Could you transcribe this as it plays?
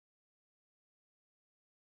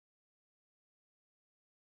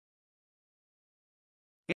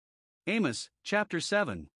Amos, chapter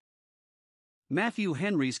 7. Matthew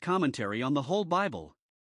Henry's Commentary on the Whole Bible.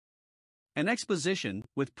 An exposition,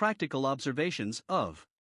 with practical observations, of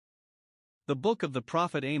the book of the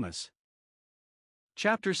prophet Amos.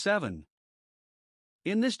 Chapter 7.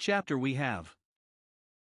 In this chapter we have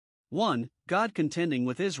 1. God contending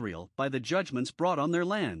with Israel by the judgments brought on their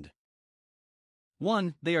land.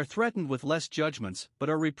 1. They are threatened with less judgments, but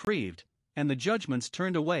are reprieved, and the judgments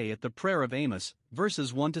turned away at the prayer of Amos,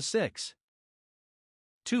 verses 1 to 6.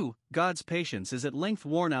 2. God's patience is at length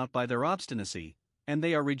worn out by their obstinacy, and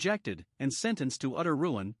they are rejected and sentenced to utter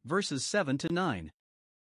ruin, verses 7 to 9.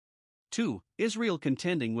 2. Israel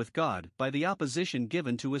contending with God by the opposition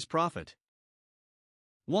given to his prophet.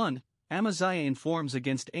 1. Amaziah informs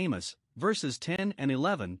against Amos, verses 10 and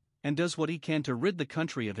 11, and does what he can to rid the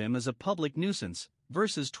country of him as a public nuisance,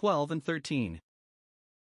 verses 12 and 13.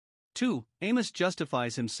 2. Amos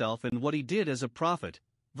justifies himself in what he did as a prophet,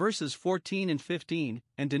 verses 14 and 15,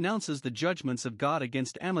 and denounces the judgments of God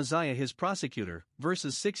against Amaziah his prosecutor,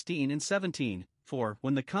 verses 16 and 17. For,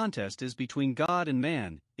 when the contest is between God and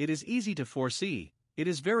man, it is easy to foresee, it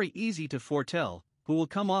is very easy to foretell, who will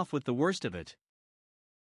come off with the worst of it.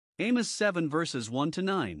 Amos 7 verses 1 to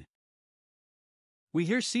 9. We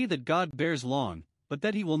here see that God bears long, but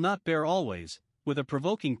that he will not bear always, with a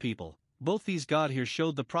provoking people. Both these God here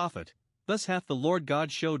showed the prophet. Thus hath the Lord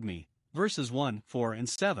God showed me, verses 1, 4 and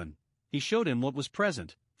 7. He showed him what was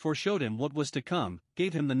present, foreshowed him what was to come,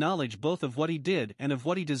 gave him the knowledge both of what he did and of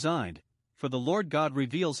what he designed. For the Lord God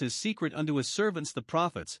reveals his secret unto his servants the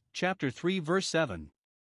prophets, chapter 3 verse 7.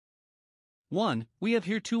 1. We have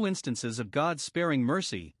here two instances of God's sparing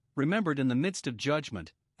mercy, remembered in the midst of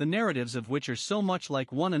judgment, the narratives of which are so much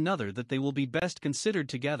like one another that they will be best considered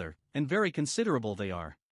together, and very considerable they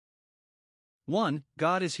are. 1.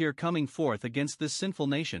 God is here coming forth against this sinful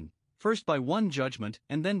nation, first by one judgment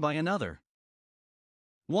and then by another.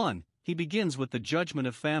 1. He begins with the judgment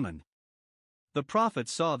of famine. The prophet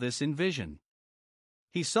saw this in vision.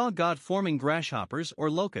 He saw God forming grasshoppers or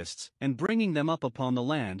locusts and bringing them up upon the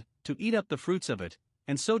land, to eat up the fruits of it,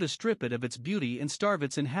 and so to strip it of its beauty and starve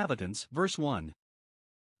its inhabitants, verse 1.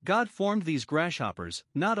 God formed these grasshoppers,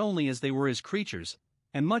 not only as they were his creatures,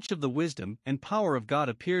 and much of the wisdom and power of God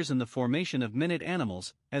appears in the formation of minute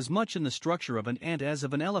animals, as much in the structure of an ant as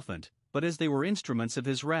of an elephant, but as they were instruments of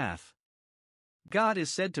his wrath. God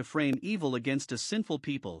is said to frame evil against a sinful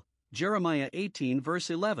people, Jeremiah 18 verse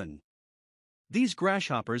 11. These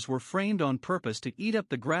grasshoppers were framed on purpose to eat up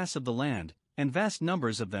the grass of the land, and vast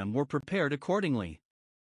numbers of them were prepared accordingly.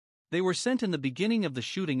 They were sent in the beginning of the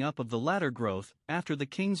shooting up of the latter growth, after the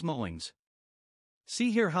king's mowings.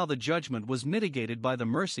 See here how the judgment was mitigated by the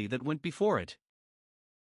mercy that went before it.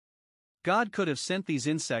 God could have sent these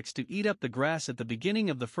insects to eat up the grass at the beginning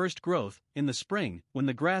of the first growth, in the spring, when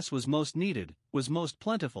the grass was most needed, was most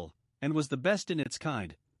plentiful, and was the best in its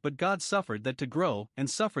kind, but God suffered that to grow, and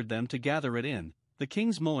suffered them to gather it in. The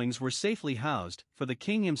king's mowings were safely housed, for the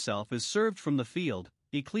king himself is served from the field,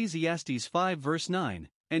 Ecclesiastes 5 verse 9,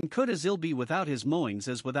 and could as ill be without his mowings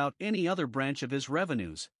as without any other branch of his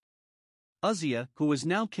revenues. Uzziah, who was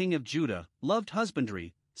now king of Judah, loved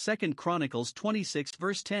husbandry, 2 Chronicles 26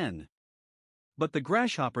 verse 10. But the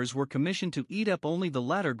grasshoppers were commissioned to eat up only the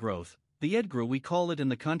latter growth, the edgrew we call it in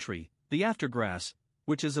the country, the aftergrass,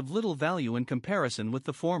 which is of little value in comparison with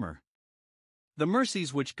the former. The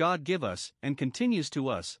mercies which God give us, and continues to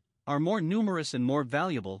us, are more numerous and more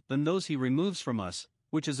valuable than those he removes from us,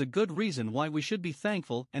 which is a good reason why we should be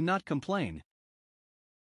thankful and not complain.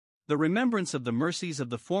 The remembrance of the mercies of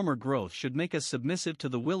the former growth should make us submissive to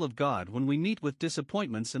the will of God when we meet with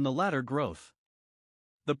disappointments in the latter growth.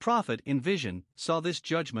 The prophet, in vision, saw this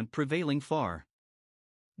judgment prevailing far.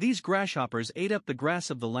 These grasshoppers ate up the grass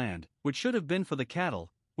of the land, which should have been for the cattle,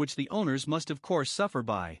 which the owners must of course suffer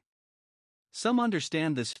by. Some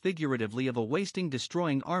understand this figuratively of a wasting,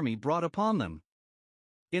 destroying army brought upon them.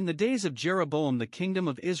 In the days of Jeroboam the kingdom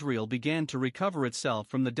of Israel began to recover itself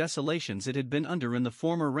from the desolations it had been under in the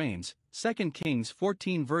former reigns, 2 Kings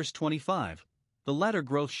 14 verse 25. The latter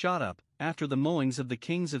growth shot up, after the mowings of the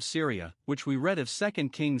kings of Syria, which we read of 2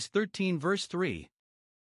 Kings 13 verse 3.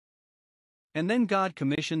 And then God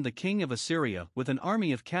commissioned the king of Assyria with an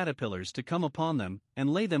army of caterpillars to come upon them, and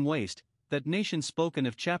lay them waste, that nation spoken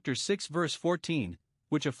of chapter 6 verse 14,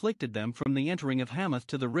 which afflicted them from the entering of Hamath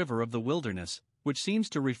to the river of the wilderness, which seems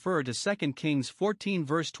to refer to 2 Kings 14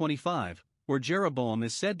 verse 25, where Jeroboam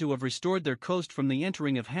is said to have restored their coast from the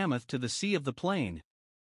entering of Hamath to the sea of the plain.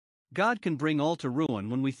 God can bring all to ruin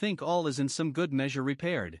when we think all is in some good measure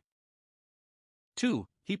repaired. 2.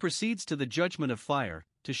 He proceeds to the judgment of fire,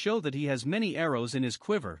 to show that he has many arrows in his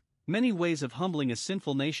quiver, many ways of humbling a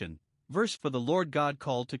sinful nation, Verse for the Lord God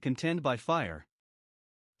called to contend by fire.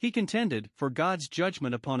 He contended, for God's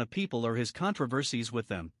judgment upon a people are his controversies with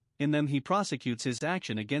them, in them he prosecutes his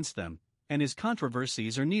action against them, and his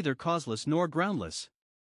controversies are neither causeless nor groundless.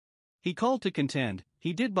 He called to contend,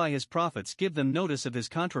 he did by his prophets give them notice of his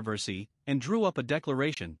controversy, and drew up a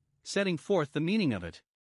declaration, setting forth the meaning of it.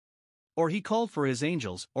 Or he called for his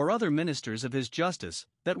angels, or other ministers of his justice,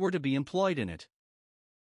 that were to be employed in it.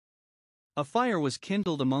 A fire was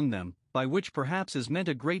kindled among them, by which perhaps is meant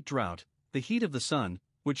a great drought, the heat of the sun,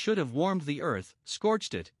 which should have warmed the earth,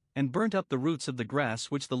 scorched it, and burnt up the roots of the grass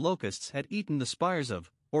which the locusts had eaten the spires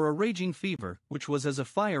of, or a raging fever, which was as a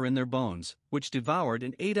fire in their bones, which devoured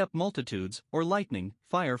and ate up multitudes, or lightning,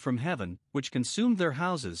 fire from heaven, which consumed their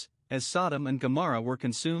houses, as Sodom and Gomorrah were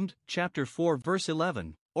consumed, chapter 4 verse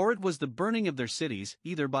 11, or it was the burning of their cities,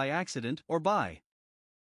 either by accident or by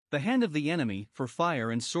the hand of the enemy, for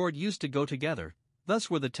fire and sword used to go together, thus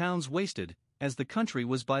were the towns wasted, as the country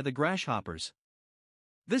was by the grasshoppers.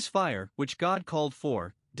 This fire, which God called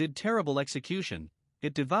for, did terrible execution,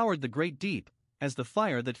 it devoured the great deep, as the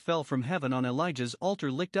fire that fell from heaven on Elijah's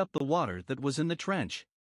altar licked up the water that was in the trench.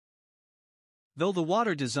 Though the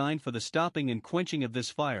water designed for the stopping and quenching of this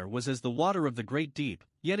fire was as the water of the great deep,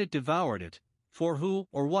 yet it devoured it, for who,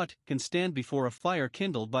 or what, can stand before a fire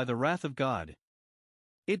kindled by the wrath of God?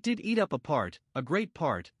 It did eat up a great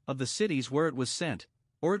part, of the cities where it was sent,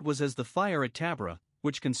 or it was as the fire at Taberah,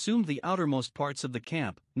 which consumed the outermost parts of the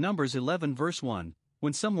camp, Numbers 11 verse 1,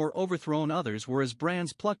 when some were overthrown others were as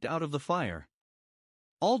brands plucked out of the fire.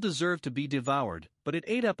 All deserved to be devoured, but it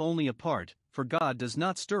ate up only a part, for God does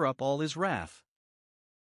not stir up all his wrath.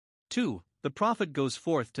 2. The prophet goes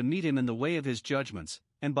forth to meet him in the way of his judgments,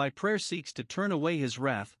 and by prayer seeks to turn away his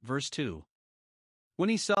wrath, verse 2. When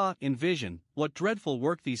he saw, in vision, what dreadful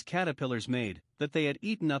work these caterpillars made, that they had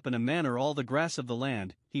eaten up in a manner all the grass of the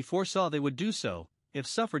land, he foresaw they would do so, if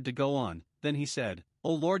suffered to go on, then he said,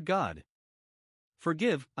 O Lord God,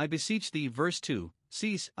 forgive, I beseech thee, verse 2,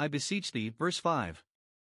 cease, I beseech thee, verse 5.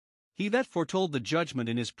 He that foretold the judgment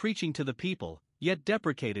in his preaching to the people, yet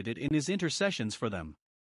deprecated it in his intercessions for them.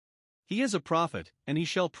 He is a prophet, and he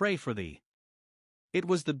shall pray for thee. It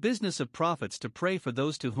was the business of prophets to pray for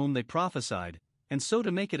those to whom they prophesied, and so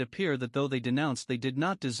to make it appear that though they denounced they did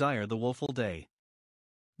not desire the woeful day.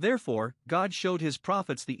 Therefore, God showed his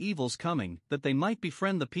prophets the evils coming, that they might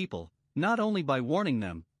befriend the people, not only by warning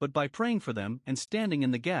them, but by praying for them and standing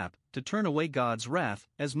in the gap, to turn away God's wrath,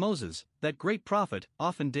 as Moses, that great prophet,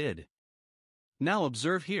 often did. Now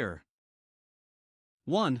observe here.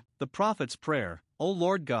 1. The prophet's prayer, O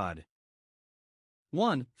Lord God.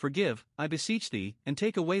 1. Forgive, I beseech thee, and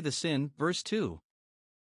take away the sin, verse 2.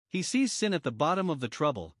 He sees sin at the bottom of the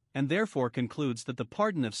trouble, and therefore concludes that the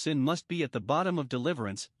pardon of sin must be at the bottom of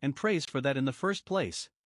deliverance, and prays for that in the first place.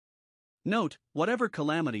 Note, whatever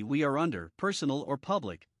calamity we are under, personal or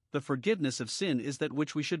public, the forgiveness of sin is that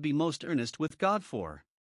which we should be most earnest with God for.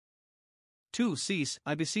 2. Cease,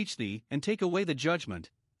 I beseech thee, and take away the judgment,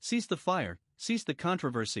 cease the fire, cease the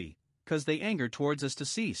controversy, 'cause they anger towards us to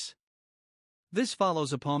cease. This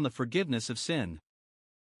follows upon the forgiveness of sin.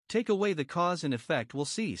 Take away the cause and effect will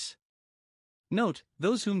cease. Note,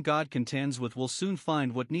 those whom God contends with will soon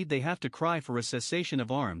find what need they have to cry for a cessation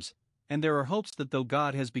of arms, and there are hopes that though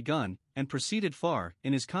God has begun, and proceeded far,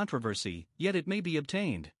 in his controversy, yet it may be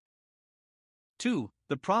obtained. 2.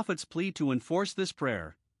 The prophets plead to enforce this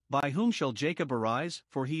prayer, by whom shall Jacob arise,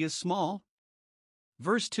 for he is small?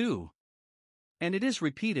 Verse 2. And it is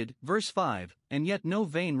repeated, verse 5, and yet no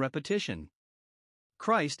vain repetition.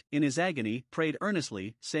 Christ, in his agony, prayed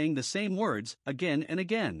earnestly, saying the same words, again and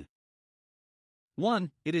again.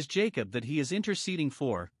 1. It is Jacob that he is interceding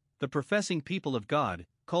for, the professing people of God,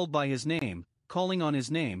 called by his name, calling on his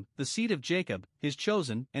name, the seed of Jacob, his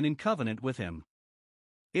chosen, and in covenant with him.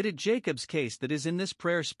 It is Jacob's case that is in this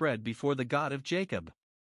prayer spread before the God of Jacob.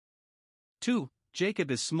 2. Jacob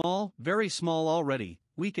is small, very small already,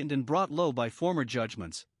 weakened and brought low by former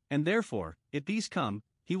judgments, and therefore, if these come,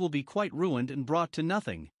 he will be quite ruined and brought to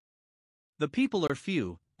nothing. The people are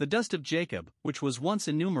few, the dust of Jacob, which was once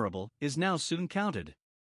innumerable, is now soon counted.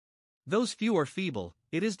 Those few are feeble,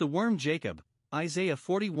 it is the worm Jacob, Isaiah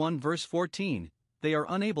 41 verse 14, they are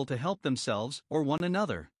unable to help themselves or one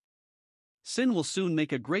another. Sin will soon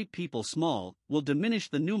make a great people small, will diminish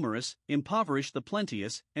the numerous, impoverish the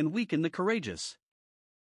plenteous, and weaken the courageous.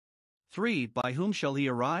 3. By whom shall he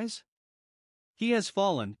arise? He has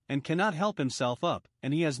fallen, and cannot help himself up,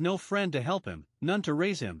 and he has no friend to help him, none to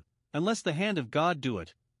raise him, unless the hand of God do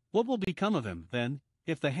it. What will become of him, then,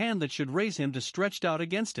 if the hand that should raise him is stretched out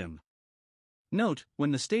against him? Note,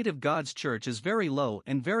 when the state of God's church is very low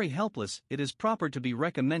and very helpless, it is proper to be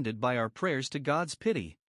recommended by our prayers to God's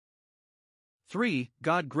pity. 3.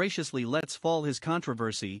 God graciously lets fall his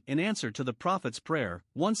controversy in answer to the prophet's prayer,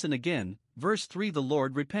 once and again. Verse 3. The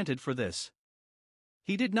Lord repented for this.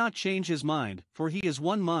 He did not change his mind, for he is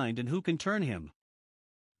one mind and who can turn him?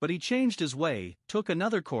 But he changed his way, took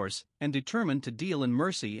another course, and determined to deal in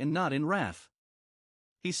mercy and not in wrath.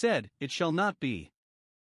 He said, "It shall not be."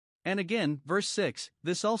 And again, verse 6,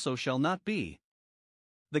 "This also shall not be."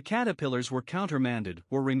 The caterpillars were countermanded,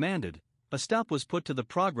 were remanded, a stop was put to the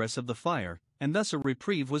progress of the fire, and thus a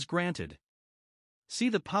reprieve was granted. See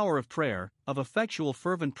the power of prayer, of effectual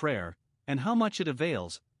fervent prayer, and how much it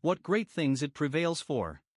avails, what great things it prevails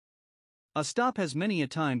for. A stop has many a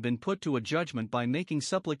time been put to a judgment by making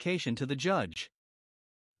supplication to the judge.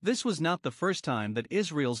 This was not the first time that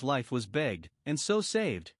Israel's life was begged, and so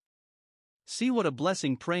saved. See what a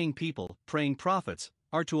blessing praying people, praying prophets,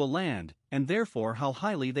 are to a land, and therefore how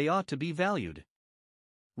highly they ought to be valued.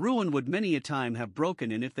 Ruin would many a time have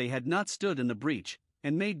broken in if they had not stood in the breach,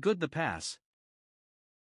 and made good the pass.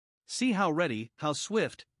 See how ready, how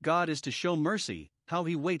swift, God is to show mercy, how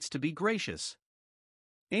he waits to be gracious.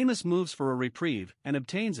 Amos moves for a reprieve, and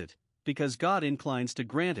obtains it, because God inclines to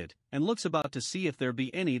grant it, and looks about to see if there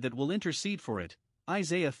be any that will intercede for it.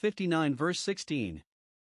 Isaiah 59 verse 16.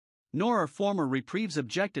 Nor are former reprieves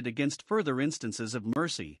objected against further instances of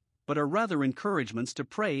mercy, but are rather encouragements to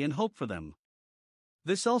pray and hope for them.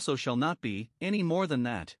 This also shall not be, any more than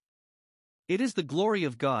that. It is the glory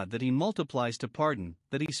of God that he multiplies to pardon,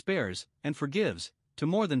 that he spares, and forgives, to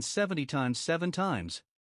more than 70 times 7 times.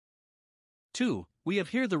 2. We have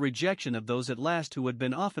here the rejection of those at last who had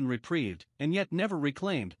been often reprieved, and yet never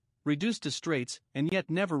reclaimed, reduced to straits, and yet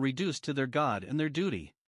never reduced to their God and their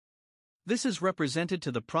duty. This is represented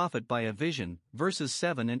to the prophet by a vision, verses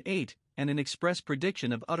 7 and 8, and an express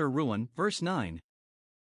prediction of utter ruin, verse 9.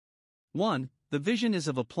 1. The vision is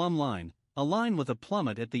of a plumb line, a line with a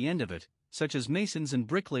plummet at the end of it, such as masons and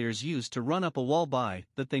bricklayers use to run up a wall by,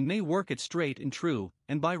 that they may work it straight and true,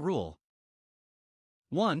 and by rule.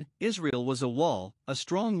 1. Israel was a wall, a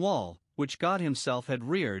strong wall, which God himself had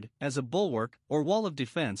reared, as a bulwark, or wall of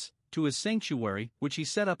defense, to his sanctuary, which he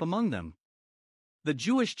set up among them. The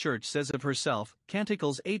Jewish church says of herself,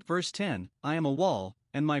 Canticles 8 verse 10, "I am a wall,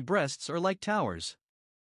 and my breasts are like towers."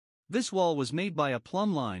 This wall was made by a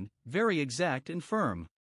plumb line, very exact and firm.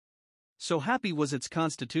 So happy was its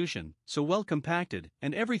constitution, so well compacted,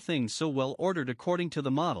 and everything so well ordered according to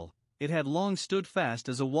the model, it had long stood fast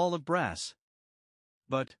as a wall of brass.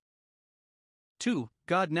 But 2.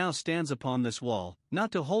 God now stands upon this wall,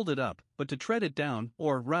 not to hold it up, but to tread it down,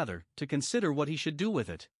 or, rather, to consider what he should do with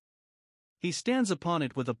it. He stands upon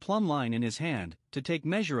it with a plumb line in his hand, to take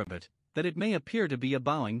measure of it, that it may appear to be a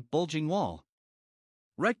bowing, bulging wall.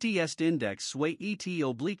 Recti est index sua et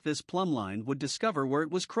oblique. This plumb line would discover where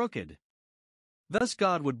it was crooked. Thus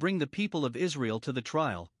God would bring the people of Israel to the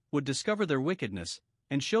trial, would discover their wickedness,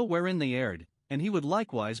 and show wherein they erred, and he would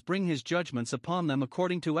likewise bring his judgments upon them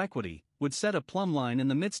according to equity, would set a plumb line in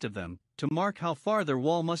the midst of them, to mark how far their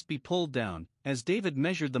wall must be pulled down, as David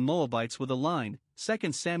measured the Moabites with a line,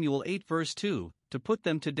 2 Samuel 8 verse 2, to put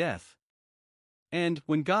them to death. And,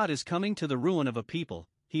 when God is coming to the ruin of a people,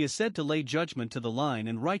 he is said to lay judgment to the line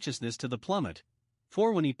and righteousness to the plummet,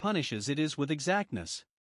 for when he punishes it is with exactness.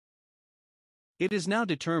 It is now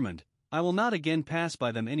determined, I will not again pass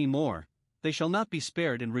by them any more, they shall not be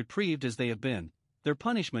spared and reprieved as they have been, their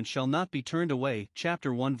punishment shall not be turned away.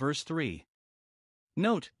 Chapter 1 verse 3.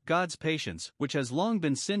 Note, God's patience, which has long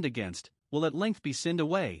been sinned against, will at length be sinned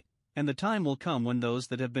away, and the time will come when those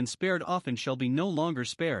that have been spared often shall be no longer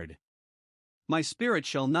spared. My spirit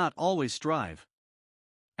shall not always strive.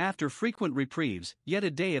 After frequent reprieves, yet a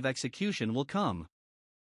day of execution will come.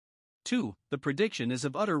 2. The prediction is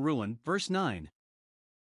of utter ruin, verse 9.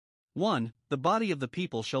 1. The body of the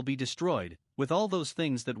people shall be destroyed, with all those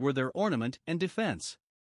things that were their ornament and defense.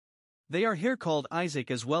 They are here called Isaac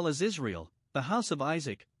as well as Israel, the house of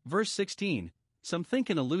Isaac, verse 16. Some think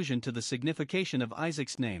in allusion to the signification of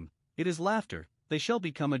Isaac's name, it is laughter, they shall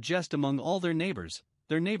become a jest among all their neighbors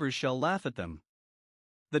shall laugh at them.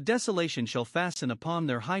 The desolation shall fasten upon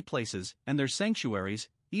their high places, and their sanctuaries,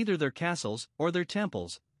 either their castles or their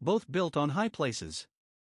temples, both built on high places.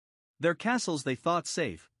 Their castles they thought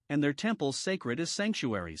safe, and their temples sacred as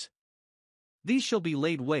sanctuaries. These shall be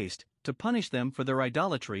laid waste, to punish them for their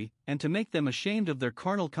idolatry, and to make them ashamed of their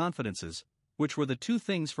carnal confidences, which were the two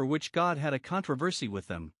things for which God had a controversy with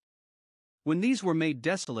them. When these were made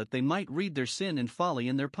desolate, they might read their sin and folly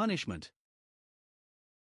in their punishment.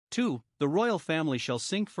 2. The royal family shall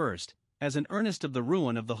sink first, as an earnest of the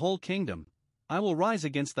ruin of the whole kingdom. I will rise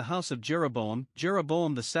against the house of Jeroboam,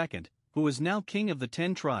 Jeroboam II, who is now king of the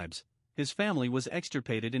 10 tribes. His family was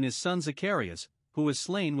extirpated, and his son Zacharias, who was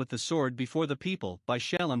slain with the sword before the people by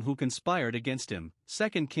Shallum, who conspired against him.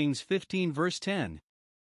 2 Kings 15 verse 10.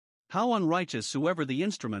 How unrighteous soever the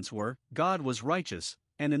instruments were, God was righteous,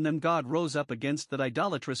 and in them God rose up against that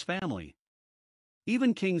idolatrous family.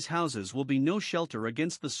 Even kings' houses will be no shelter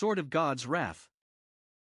against the sword of God's wrath.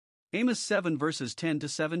 Amos 7 verses 10 to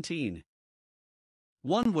 17.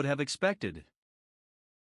 One would have expected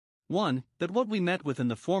 1. That what we met with in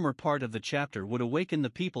the former part of the chapter would awaken the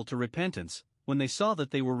people to repentance, when they saw that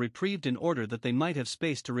they were reprieved in order that they might have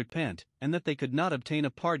space to repent, and that they could not obtain a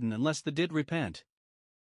pardon unless they did repent.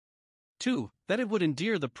 2. That it would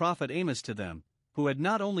endear the prophet Amos to them, who had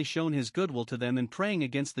not only shown his goodwill to them in praying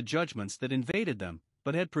against the judgments that invaded them,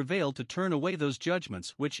 but had prevailed to turn away those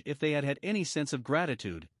judgments which, if they had had any sense of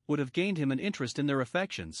gratitude, would have gained him an interest in their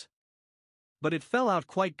affections. But it fell out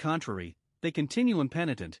quite contrary. They continue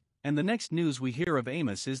impenitent, and the next news we hear of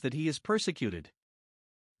Amos is that he is persecuted.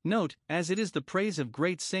 Note, as it is the praise of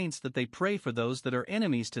great saints that they pray for those that are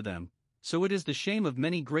enemies to them, so it is the shame of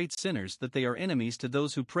many great sinners that they are enemies to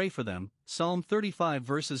those who pray for them. Psalm 35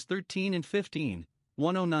 verses 13 and 15,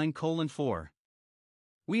 109:4.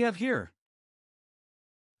 We have here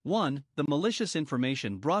 1. The malicious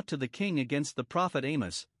information brought to the king against the prophet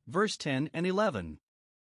Amos, verse 10 and 11.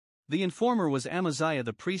 The informer was Amaziah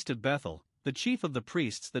the priest of Bethel, the chief of the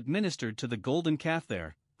priests that ministered to the golden calf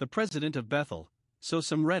there, the president of Bethel, so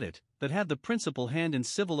some read it, that had the principal hand in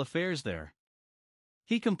civil affairs there.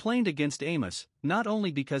 He complained against Amos, not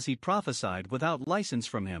only because he prophesied without license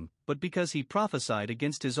from him, but because he prophesied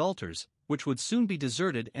against his altars, which would soon be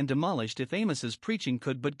deserted and demolished if Amos's preaching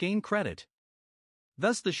could but gain credit.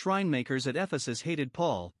 Thus the shrine makers at Ephesus hated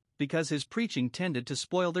Paul, because his preaching tended to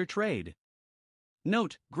spoil their trade.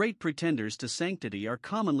 Note, great pretenders to sanctity are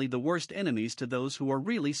commonly the worst enemies to those who are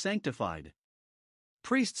really sanctified.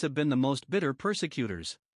 Priests have been the most bitter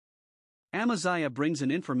persecutors. Amaziah brings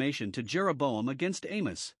an information to Jeroboam against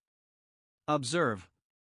Amos. Observe.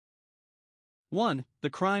 1. The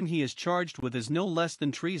crime he is charged with is no less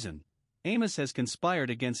than treason. Amos has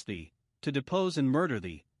conspired against thee, to depose and murder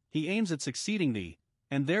thee. He aims at succeeding thee,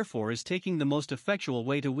 and therefore is taking the most effectual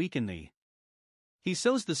way to weaken thee. He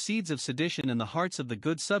sows the seeds of sedition in the hearts of the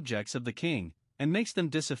good subjects of the king, and makes them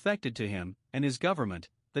disaffected to him and his government,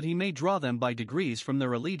 that he may draw them by degrees from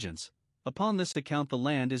their allegiance. Upon this account the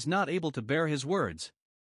land is not able to bear his words.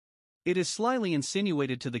 It is slyly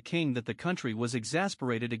insinuated to the king that the country was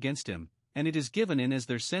exasperated against him, and it is given in as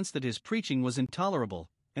their sense that his preaching was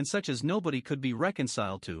intolerable, and such as nobody could be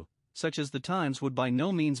reconciled to, such as the times would by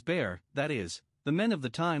no means bear, that is, the men of the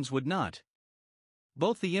times would not.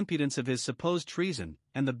 Both the impudence of his supposed treason,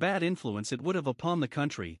 and the bad influence it would have upon the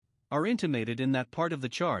country, are intimated in that part of the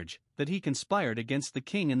charge, that he conspired against the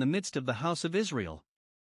king in the midst of the house of Israel.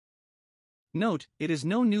 Note, it is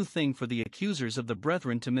no new thing for the accusers of the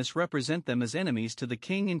brethren to misrepresent them as enemies to the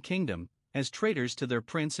king and kingdom, as traitors to their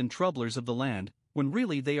prince and troublers of the land, when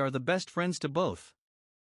really they are the best friends to both.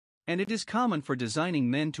 And it is common for designing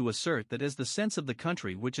men to assert that as the sense of the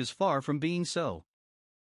country, which is far from being so.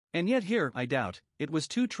 And yet here, I doubt, it was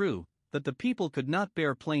too true, that the people could not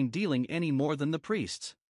bear plain dealing any more than the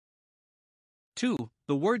priests. 2.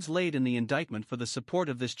 The words laid in the indictment for the support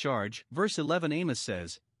of this charge, verse 11 Amos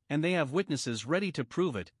says, and they have witnesses ready to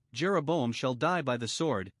prove it, Jeroboam shall die by the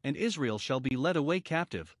sword, and Israel shall be led away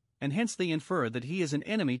captive, and hence they infer that he is an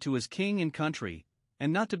enemy to his king and country,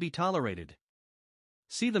 and not to be tolerated.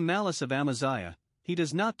 See the malice of Amaziah. He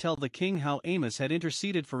does not tell the king how Amos had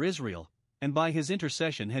interceded for Israel, and by his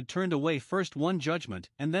intercession had turned away first one judgment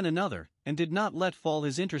and then another, and did not let fall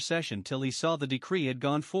his intercession till he saw the decree had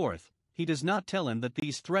gone forth. He does not tell him that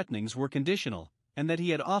these threatenings were conditional, and that he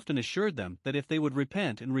had often assured them that if they would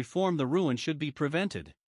repent and reform the ruin should be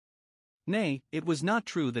prevented. Nay, it was not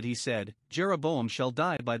true that he said, Jeroboam shall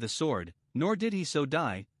die by the sword, nor did he so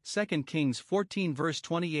die, 2 Kings 14 verse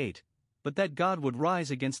 28, but that God would rise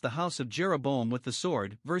against the house of Jeroboam with the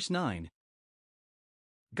sword, verse 9.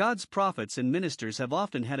 God's prophets and ministers have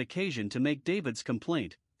often had occasion to make David's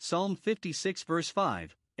complaint, Psalm 56 verse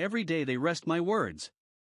 5, every day they wrest my words.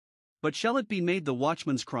 But shall it be made the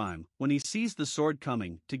watchman's crime, when he sees the sword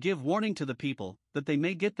coming, to give warning to the people, that they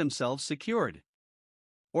may get themselves secured?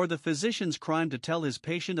 Or the physician's crime to tell his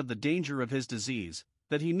patient of the danger of his disease,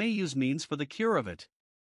 that he may use means for the cure of it?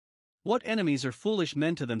 What enemies are foolish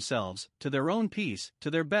men to themselves, to their own peace, to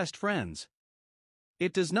their best friends?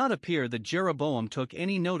 It does not appear that Jeroboam took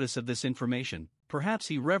any notice of this information. Perhaps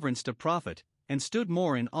he reverenced a prophet, and stood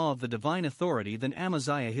more in awe of the divine authority than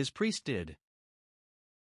Amaziah his priest did.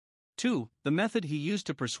 2. The method he used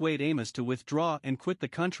to persuade Amos to withdraw and quit the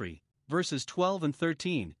country, verses 12 and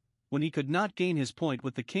 13. When he could not gain his point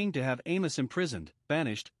with the king to have Amos imprisoned,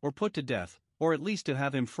 banished, or put to death, or at least to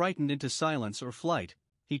have him frightened into silence or flight,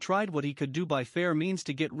 he tried what he could do by fair means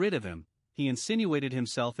to get rid of him. He insinuated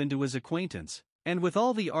himself into his acquaintance, and with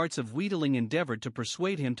all the arts of wheedling endeavored to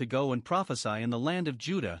persuade him to go and prophesy in the land of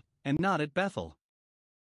Judah, and not at Bethel.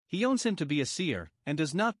 He owns him to be a seer, and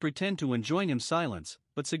does not pretend to enjoin him silence,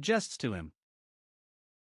 but suggests to him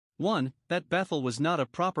 1. That Bethel was not a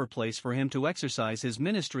proper place for him to exercise his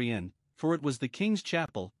ministry in, for it was the king's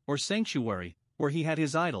chapel, or sanctuary, where he had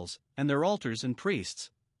his idols, and their altars and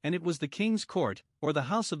priests, and it was the king's court, or the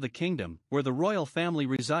house of the kingdom, where the royal family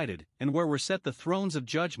resided, and where were set the thrones of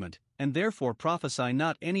judgment, and therefore prophesy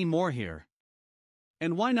not any more here.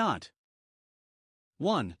 And why not?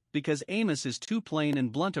 1. Because Amos is too plain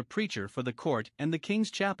and blunt a preacher for the court and the king's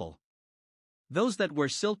chapel. Those that wear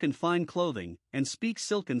silk and fine clothing, and speak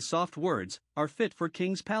silken soft words, are fit for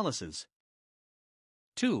king's palaces.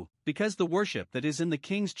 2. Because the worship that is in the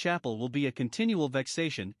king's chapel will be a continual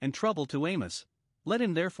vexation and trouble to Amos. Let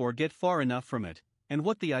him therefore get far enough from it, and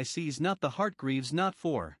what the eye sees not the heart grieves not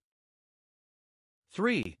for.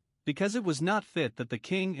 3. Because it was not fit that the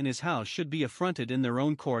king and his house should be affronted in their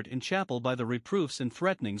own court and chapel by the reproofs and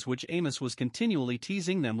threatenings which Amos was continually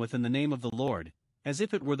teasing them with in the name of the Lord, as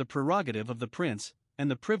if it were the prerogative of the prince,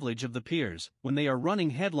 and the privilege of the peers, when they are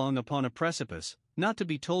running headlong upon a precipice, not to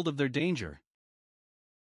be told of their danger.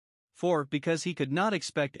 4. Because he could not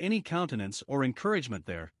expect any countenance or encouragement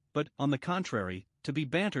there, but, on the contrary, to be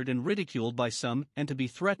bantered and ridiculed by some, and to be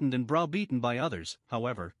threatened and browbeaten by others.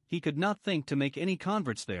 However, he could not think to make any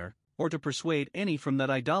converts there, or to persuade any from that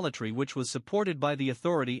idolatry which was supported by the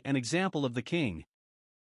authority and example of the king.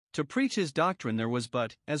 To preach his doctrine there was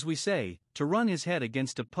but, as we say, to run his head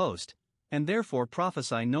against a post, and therefore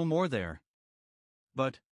prophesy no more there.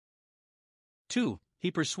 But 2.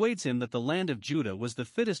 He persuades him that the land of Judah was the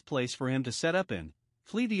fittest place for him to set up in.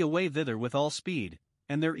 Flee thee away thither with all speed,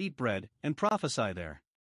 and there eat bread, and prophesy there.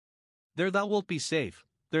 There thou wilt be safe,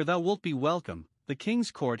 there thou wilt be welcome, the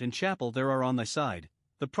king's court and chapel there are on thy side,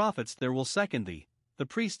 the prophets there will second thee, the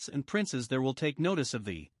priests and princes there will take notice of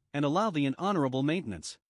thee, and allow thee an honorable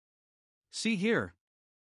maintenance. See here.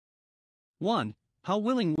 1. How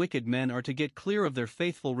willing wicked men are to get clear of their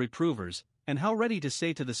faithful reprovers, and how ready to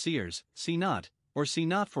say to the seers, See not, or see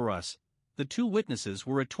not for us. The two witnesses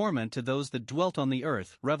were a torment to those that dwelt on the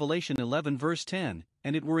earth, Revelation 11 verse 10,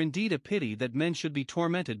 and it were indeed a pity that men should be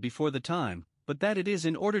tormented before the time, but that it is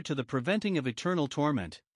in order to the preventing of eternal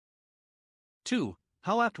torment. 2.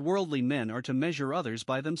 How apt worldly men are to measure others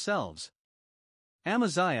by themselves.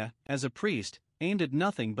 Amaziah, as a priest, aimed at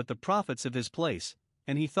nothing but the prophets of his place,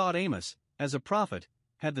 and he thought Amos, as a prophet,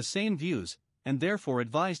 had the same views, and therefore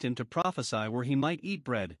advised him to prophesy where he might eat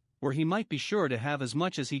bread, where he might be sure to have as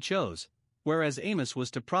much as he chose, whereas Amos was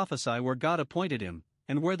to prophesy where God appointed him,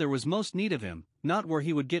 and where there was most need of him, not where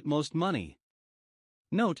he would get most money.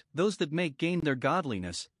 Note, those that make gain their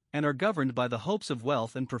godliness, and are governed by the hopes of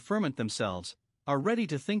wealth and preferment themselves, are ready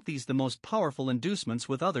to think these the most powerful inducements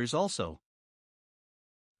with others also.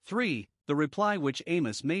 3. The reply which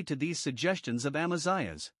Amos made to these suggestions of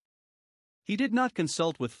Amaziah's. He did not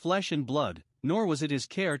consult with flesh and blood, nor was it his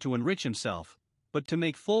care to enrich himself, but to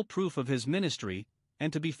make full proof of his ministry,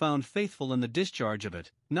 and to be found faithful in the discharge of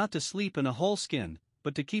it, not to sleep in a whole skin,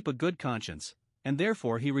 but to keep a good conscience, and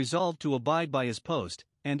therefore he resolved to abide by his post,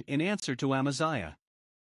 and, in answer to Amaziah,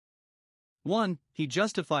 1. He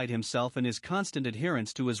justified himself in his constant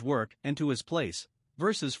adherence to his work and to his place,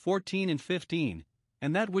 verses 14 and 15,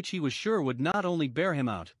 and that which he was sure would not only bear him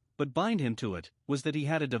out, but bind him to it, was that he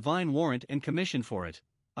had a divine warrant and commission for it.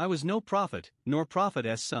 I was no prophet, nor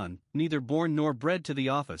prophetess' son, neither born nor bred to the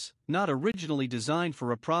office, not originally designed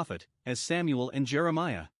for a prophet, as Samuel and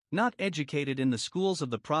Jeremiah, not educated in the schools of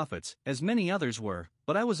the prophets, as many others were,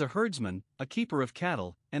 but I was a herdsman, a keeper of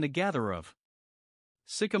cattle, and a gatherer of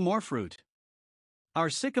sycamore fruit. Our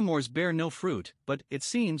sycamores bear no fruit, but, it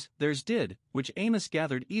seems, theirs did, which Amos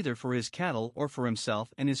gathered either for his cattle or for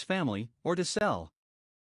himself and his family, or to sell.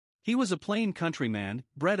 He was a plain countryman,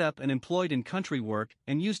 bred up and employed in country work,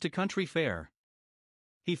 and used to country fare.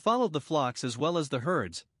 He followed the flocks as well as the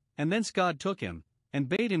herds, and thence God took him, and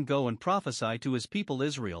bade him go and prophesy to his people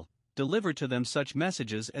Israel, deliver to them such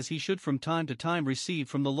messages as he should from time to time receive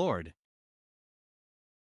from the Lord.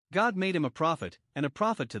 God made him a prophet, and a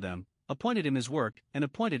prophet to them, appointed him his work, and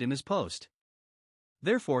appointed him his post.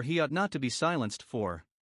 Therefore he ought not to be silenced, for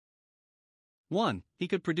 1. He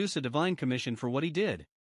could produce a divine commission for what he did.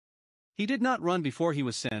 He did not run before he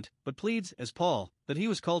was sent, but pleads, as Paul, that he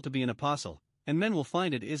was called to be an apostle, and men will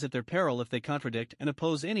find it is at their peril if they contradict and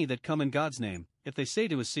oppose any that come in God's name, if they say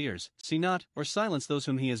to his seers, See not, or silence those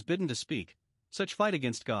whom he has bidden to speak. Such fight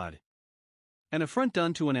against God. An affront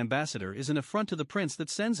done to an ambassador is an affront to the prince that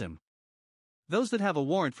sends him. Those that have a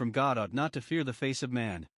warrant from God ought not to fear the face of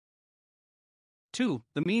man. 2.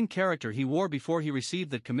 The mean character he wore before he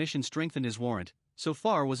received that commission strengthened his warrant, so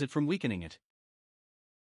far was it from weakening it.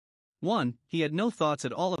 1. He had no thoughts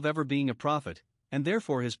at all of ever being a prophet, and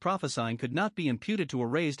therefore his prophesying could not be imputed to a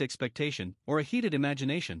raised expectation or a heated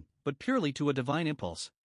imagination, but purely to a divine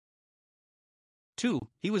impulse. 2.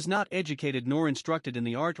 He was not educated nor instructed in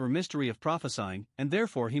the art or mystery of prophesying, and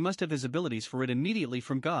therefore he must have his abilities for it immediately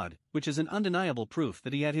from God, which is an undeniable proof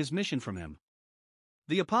that he had his mission from him.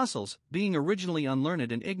 The apostles, being originally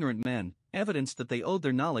unlearned and ignorant men, evidenced that they owed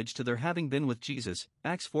their knowledge to their having been with Jesus,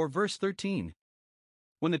 Acts 4 verse 13.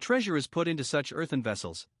 When the treasure is put into such earthen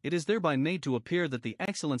vessels, it is thereby made to appear that the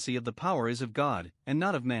excellency of the power is of God, and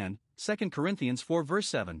not of man, 2 Corinthians 4 verse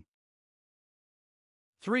 7.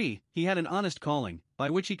 3. He had an honest calling,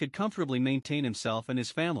 by which he could comfortably maintain himself and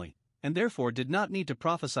his family, and therefore did not need to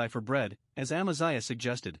prophesy for bread, as Amaziah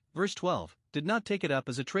suggested, verse 12, did not take it up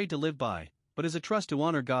as a trade to live by, but as a trust to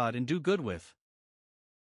honor God and do good with.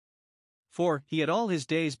 4. He had all his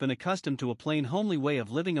days been accustomed to a plain homely way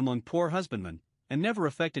of living among poor husbandmen, and never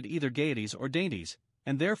affected either gaieties or dainties,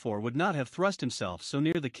 and therefore would not have thrust himself so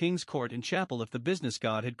near the king's court and chapel if the business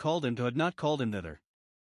God had called him to had not called him thither.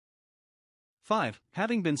 5.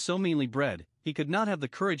 Having been so meanly bred, he could not have the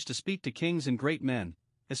courage to speak to kings and great men,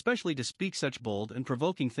 especially to speak such bold and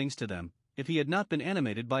provoking things to them, if he had not been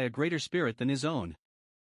animated by a greater spirit than his own.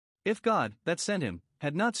 If God, that sent him,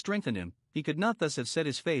 had not strengthened him, he could not thus have set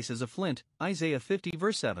his face as a flint, Isaiah 50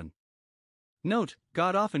 verse 7. Note,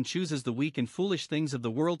 God often chooses the weak and foolish things of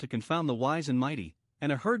the world to confound the wise and mighty,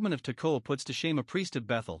 and a herdman of Tekoa puts to shame a priest of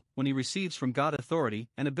Bethel, when he receives from God authority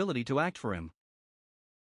and ability to act for him.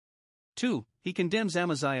 2. He condemns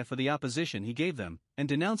Amaziah for the opposition he gave them, and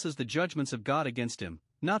denounces the judgments of God against him,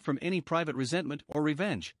 not from any private resentment or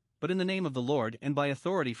revenge, but in the name of the Lord and by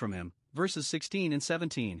authority from him, verses 16 and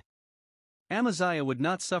 17. Amaziah would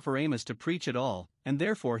not suffer Amos to preach at all, and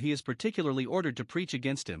therefore he is particularly ordered to preach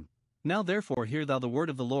against him. Now therefore hear thou the word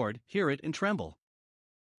of the Lord, hear it and tremble.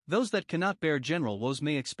 Those that cannot bear general woes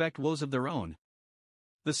may expect woes of their own.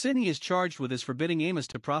 The sin he is charged with is forbidding Amos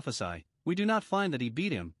to prophesy. We do not find that he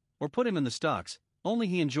beat him, or put him in the stocks, only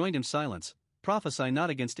he enjoined him silence, prophesy not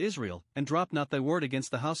against Israel, and drop not thy word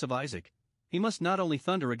against the house of Isaac. He must not only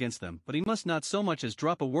thunder against them, but he must not so much as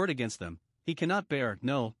drop a word against them. He cannot bear,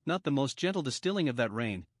 no, not the most gentle distilling of that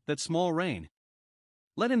rain, that small rain.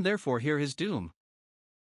 Let him therefore hear his doom.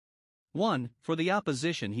 1. For the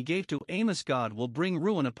opposition he gave to Amos, God will bring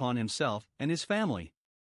ruin upon himself and his family.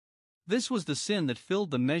 This was the sin that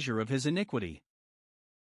filled the measure of his iniquity.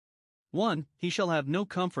 1. He shall have no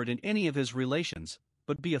comfort in any of his relations,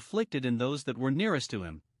 but be afflicted in those that were nearest to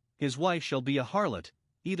him. His wife shall be a harlot,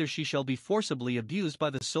 either she shall be forcibly abused by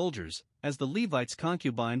the soldiers, as the Levites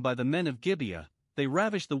concubine by the men of Gibeah, they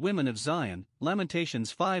ravish the women of Zion,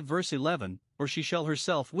 Lamentations 5 verse 11, or she shall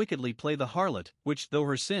herself wickedly play the harlot, which though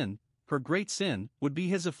her sin, her great sin, would be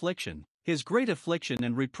his great affliction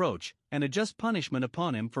and reproach, and a just punishment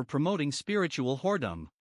upon him for promoting spiritual whoredom.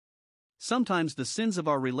 Sometimes the sins of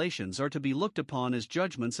our relations are to be looked upon as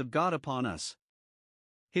judgments of God upon us.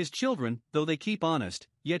 His children, though they keep honest,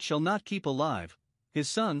 yet shall not keep alive. His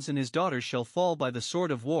sons and his daughters shall fall by the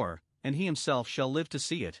sword of war, and he himself shall live to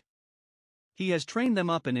see it. He has trained them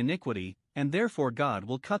up in iniquity, and therefore God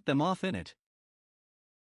will cut them off in it.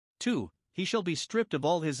 2. He shall be stripped of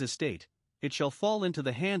all his estate, it shall fall into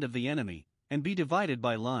the hand of the enemy, and be divided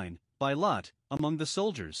by line, by lot, among the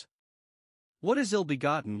soldiers. What is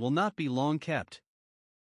ill-begotten will not be long kept.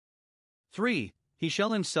 3. He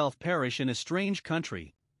shall himself perish in a strange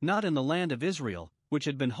country, not in the land of Israel, which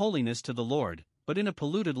had been holiness to the Lord, but in a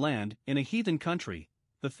polluted land, in a heathen country,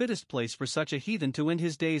 the fittest place for such a heathen to end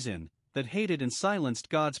his days in, that hated and silenced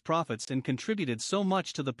God's prophets and contributed so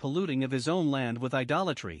much to the polluting of his own land with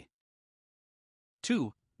idolatry.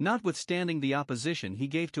 2. Notwithstanding the opposition he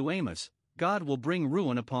gave to Amos, God will bring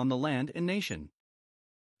ruin upon the land and nation.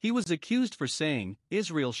 He was accused for saying,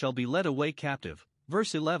 Israel shall be led away captive,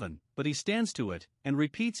 verse 11, but he stands to it, and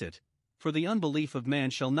repeats it, for the unbelief of man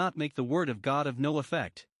shall not make the word of God of no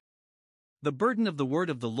effect. The burden of the word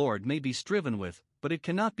of the Lord may be striven with, but it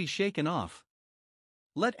cannot be shaken off.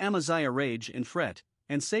 Let Amaziah rage and fret,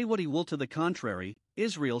 and say what he will to the contrary,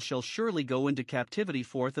 Israel shall surely go into captivity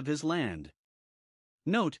forth of his land.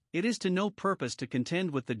 Note, it is to no purpose to contend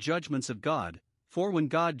with the judgments of God, for when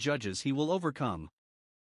God judges he will overcome.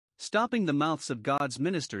 Stopping the mouths of God's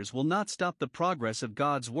ministers will not stop the progress of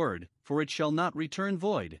God's word, for it shall not return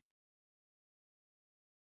void.